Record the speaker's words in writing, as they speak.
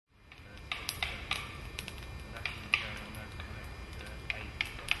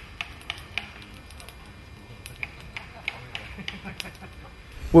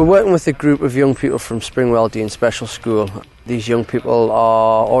We're working with a group of young people from Springwell Dean Special School. These young people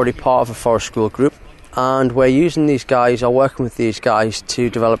are already part of a forest school group, and we're using these guys, or working with these guys, to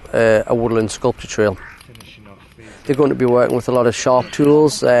develop a woodland sculpture trail. They're going to be working with a lot of sharp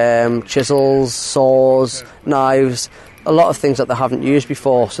tools, chisels, saws, knives, a lot of things that they haven't used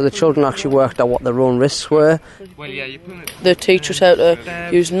before. So the children actually worked out what their own risks were. They teach us how to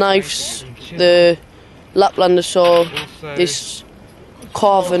use knives, the Laplander saw, this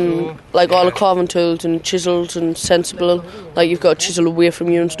carving, like all the carving tools and chisels and sensible, like you've got to chisel away from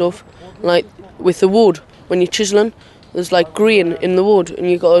you and stuff. Like with the wood, when you're chiselling, there's like grain in the wood and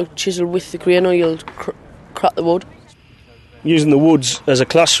you've got to chisel with the grain or you'll crack the wood. Using the woods as a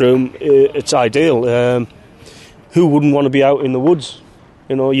classroom, it's ideal. Who wouldn't want to be out in the woods,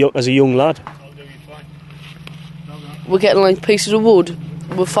 as a young lad? We're getting like pieces of wood,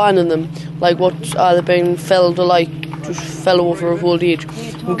 we're finding them, like what's either been felled or like just fell over of old age.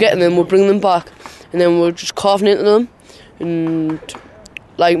 We're getting them, we're bringing them back, and then we're just carving into them, and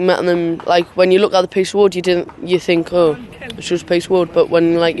like making them, like when you look at the piece of wood, you think, oh, it's just a piece of wood, but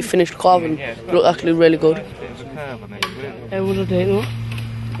when like you finish carving, it look actually really good. What do they know?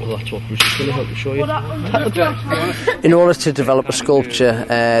 Well, that's what Bruce is going to help you show you. In order to develop a sculpture,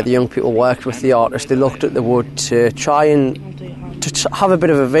 the young people worked with the artist. They looked at the wood to try and to have a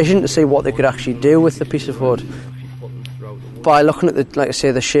bit of a vision to see what they could actually do with the piece of wood. By looking at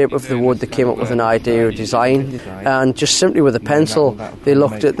the shape of the wood, they came up with an idea or design, and just simply with a pencil, they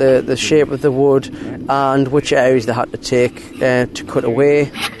looked at the shape of the wood and which areas they had to take to cut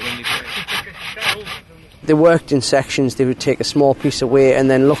away. They worked in sections. They would take a small piece away and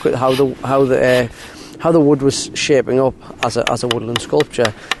then look at how the wood was shaping up as a woodland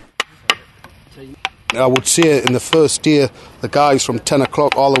sculpture. I would say in the first year, the guys from 10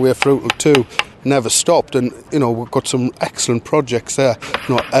 o'clock all the way through till 2 never stopped, and we've got some excellent projects there.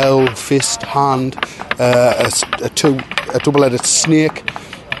 L, fist, hand, a double-headed snake,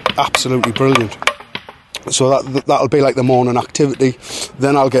 absolutely brilliant. So that'll be like the morning activity.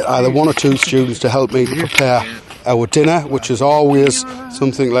 Then I'll get either 1 or 2 students to help me prepare our dinner, which is always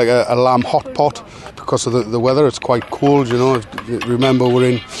something like a lamb hot pot. Because of the weather, it's quite cold, Remember,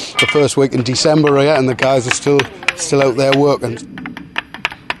 we're in the first week in December here, and the guys are still out there working.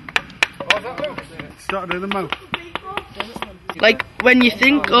 Like when you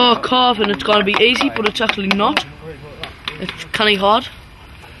think, carving, it's going to be easy, but it's actually not. It's kind of hard.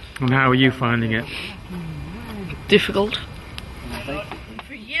 And how are you finding it? Difficult.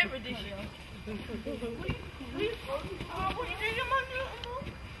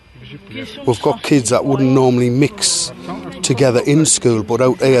 We've got kids that wouldn't normally mix together in school, but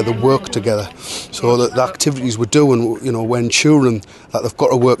out there they work together. So the activities we're doing, when children, that they've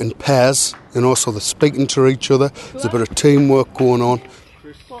got to work in pairs, so they're speaking to each other. There's a bit of teamwork going on.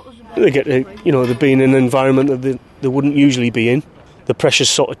 They get, they're being in an environment that they wouldn't usually be in. The pressure's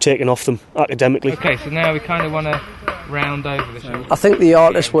sort of taken off them academically. Okay, so now we kind of want to round over this. I think the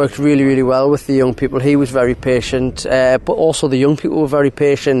artist worked really, really well with the young people. He was very patient, but also the young people were very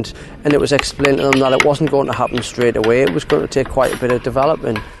patient, and it was explained to them that it wasn't going to happen straight away. It was going to take quite a bit of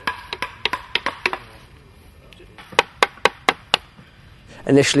development.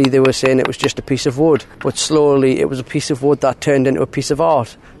 Initially they were saying it was just a piece of wood, but slowly it was a piece of wood that turned into a piece of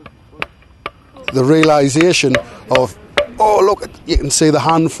art. The realisation of, look, you can see the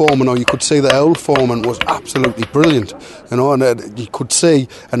hand forming, or you could see the L forming, was absolutely brilliant, and you could see,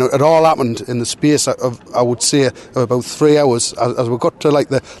 and it all happened in the space of, I would say, about 3 hours. As we got to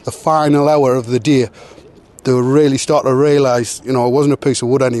the final hour of the day, they were really starting to realise, it wasn't a piece of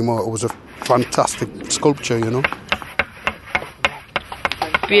wood anymore, it was a fantastic sculpture,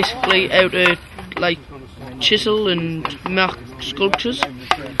 Basically out of chisel and mark sculptures.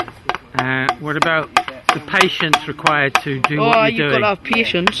 What about the patience required to do what you're doing? You've got to have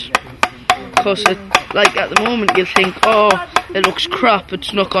patience, because at the moment you'll think, it looks crap,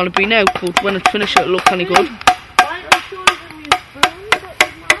 it's not going to be now, but when it's finished it'll look kind of good.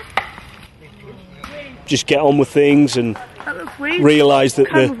 Just get on with things and realise that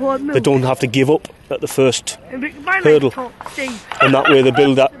they don't have to give up at the first hurdle, and that way they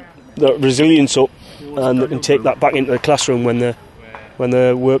build that resilience up, and they can take that back into the classroom when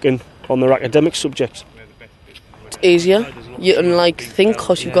they're working on their academic subjects. It's easier. You can think,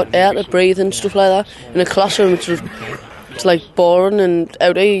 because you've got air to breathe and stuff like that. In a classroom it's boring, and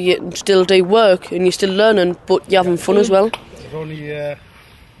out there you can still do work and you're still learning, but you're having fun as well.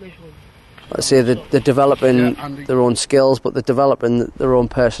 Let's say they're developing their own skills, but they're developing their own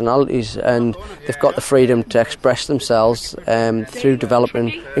personalities, and they've got the freedom to express themselves through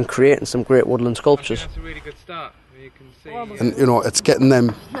developing and creating some great woodland sculptures. That's a really good start. You can see And, you know, it's getting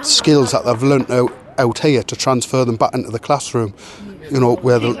them skills that they've learnt out here to transfer them back into the classroom, you know,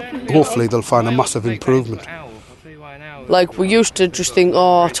 where hopefully they'll find a massive improvement. Like, we used to just think,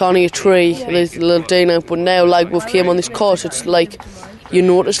 oh, it's only a tree, there's a little day now, but now, like, we've came on this course, it's like, you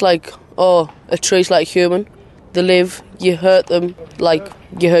notice, like, oh, a tree's like a human. They live, you hurt them, like,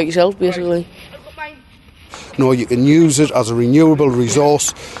 you hurt yourself, basically. No, you can use it as a renewable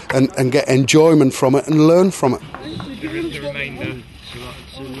resource and get enjoyment from it and learn from it.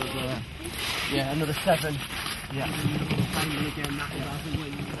 Yeah, another 7. Yeah.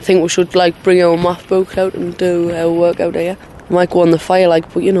 I think we should, like, bring our math book out and do our work out here. Might go on the fire,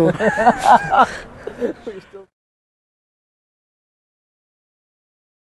 like, but you know.